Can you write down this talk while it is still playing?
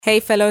Hey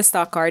fellow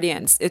Stock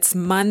Guardians, it's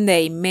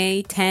Monday,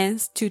 May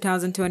 10th,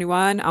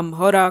 2021. I'm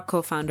Hoda,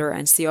 co-founder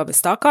and CEO of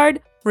StockGuard,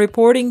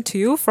 reporting to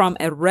you from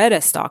a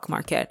Reddit stock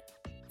market.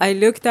 I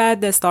looked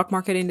at the stock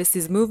market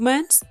indices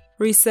movements,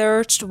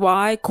 researched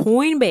why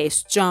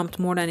Coinbase jumped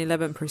more than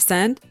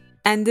 11%,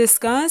 and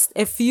discussed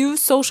a few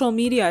social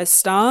media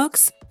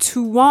stocks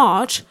to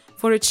watch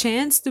for a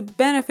chance to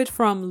benefit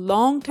from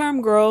long-term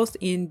growth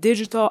in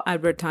digital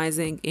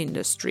advertising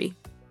industry.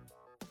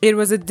 It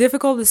was a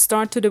difficult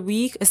start to the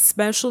week,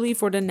 especially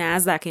for the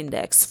Nasdaq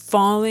index,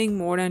 falling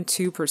more than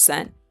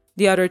 2%.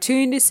 The other two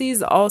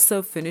indices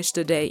also finished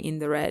the day in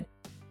the red.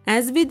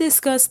 As we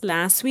discussed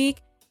last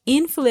week,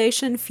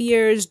 inflation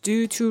fears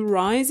due to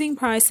rising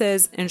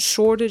prices and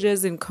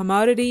shortages in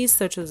commodities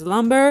such as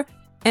lumber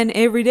and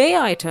everyday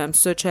items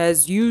such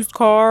as used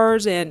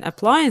cars and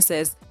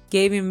appliances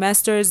gave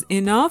investors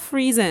enough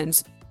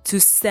reasons to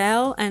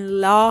sell and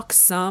lock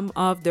some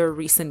of their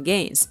recent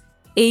gains.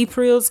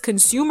 April's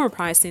Consumer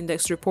Price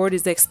Index report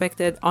is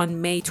expected on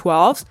May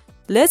 12th.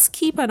 Let's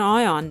keep an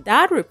eye on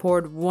that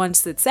report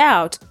once it's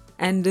out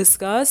and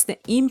discuss the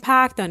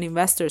impact on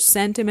investor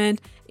sentiment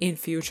in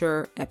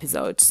future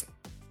episodes.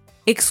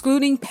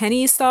 Excluding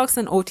penny stocks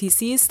and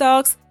OTC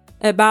stocks,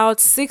 about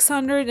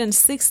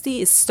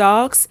 660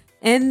 stocks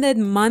ended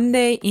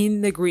Monday in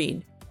the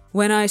green.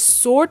 When I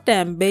sort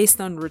them based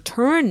on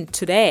return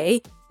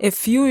today, a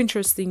few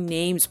interesting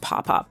names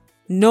pop up.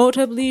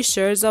 Notably,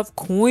 shares of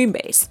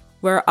Coinbase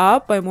were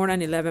up by more than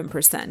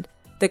 11%.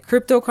 The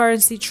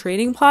cryptocurrency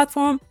trading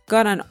platform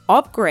got an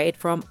upgrade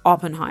from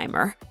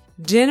Oppenheimer.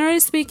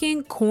 Generally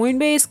speaking,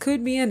 Coinbase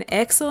could be an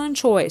excellent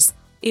choice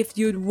if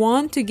you'd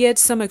want to get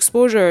some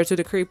exposure to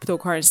the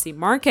cryptocurrency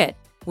market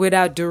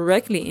without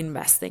directly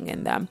investing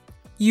in them.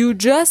 You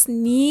just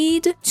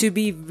need to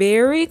be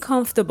very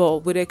comfortable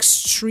with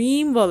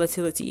extreme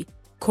volatility.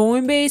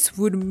 Coinbase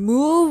would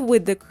move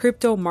with the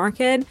crypto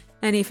market,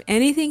 and if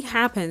anything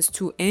happens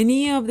to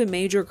any of the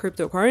major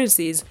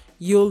cryptocurrencies,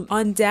 you'll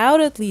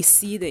undoubtedly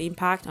see the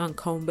impact on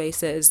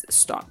Coinbase's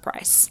stock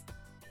price.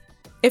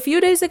 A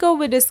few days ago,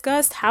 we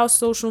discussed how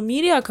social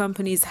media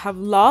companies have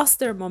lost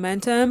their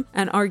momentum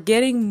and are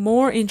getting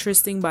more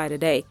interesting by the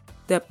day.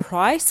 The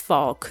price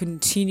fall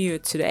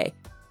continued today.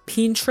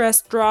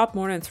 Pinterest dropped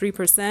more than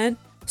 3%,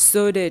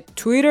 so did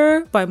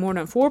Twitter by more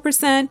than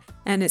 4%,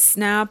 and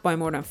Snap by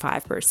more than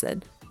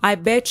 5%. I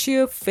bet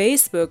you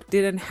Facebook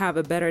didn't have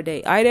a better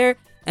day either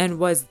and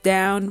was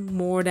down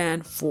more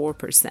than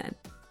 4%.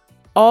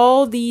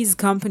 All these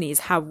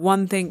companies have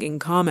one thing in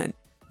common.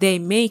 They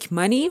make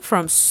money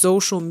from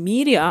social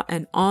media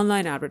and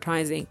online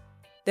advertising.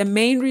 The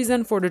main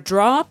reason for the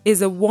drop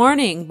is a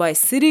warning by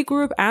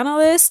Citigroup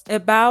analysts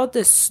about the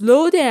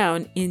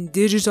slowdown in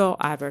digital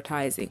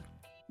advertising.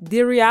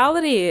 The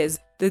reality is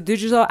the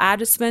digital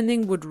ad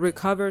spending would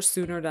recover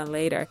sooner than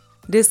later.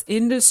 This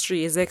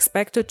industry is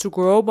expected to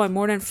grow by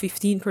more than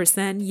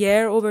 15%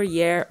 year over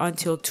year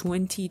until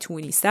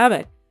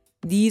 2027.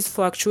 These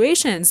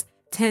fluctuations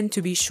tend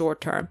to be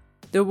short-term.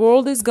 The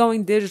world is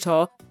going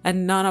digital,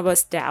 and none of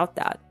us doubt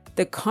that.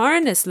 The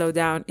current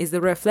slowdown is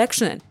the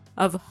reflection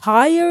of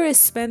higher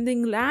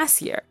spending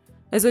last year.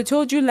 As I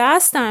told you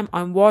last time,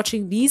 I'm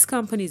watching these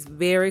companies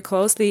very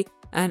closely,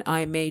 and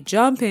I may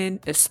jump in,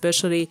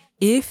 especially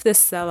if the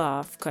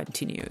sell-off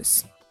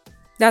continues.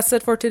 That's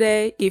it for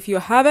today. If you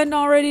haven't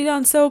already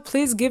done so,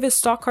 please give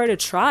StockGuard a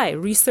try.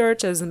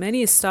 Research as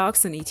many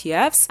stocks and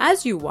ETFs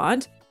as you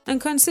want, and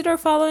consider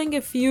following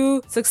a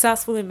few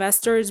successful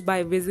investors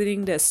by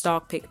visiting the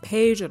stock pick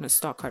page on the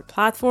StockGuard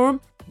platform.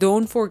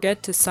 Don't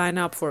forget to sign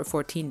up for a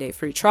 14-day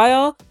free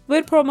trial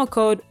with promo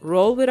code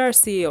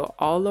ROLLWITHOURCEO,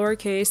 all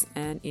lowercase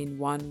and in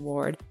one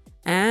word.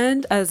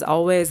 And as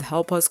always,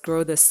 help us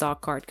grow the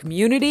StockGuard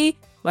community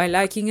by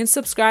liking and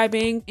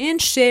subscribing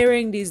and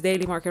sharing these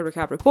daily market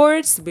recap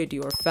reports with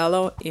your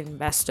fellow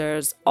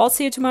investors. I'll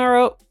see you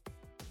tomorrow.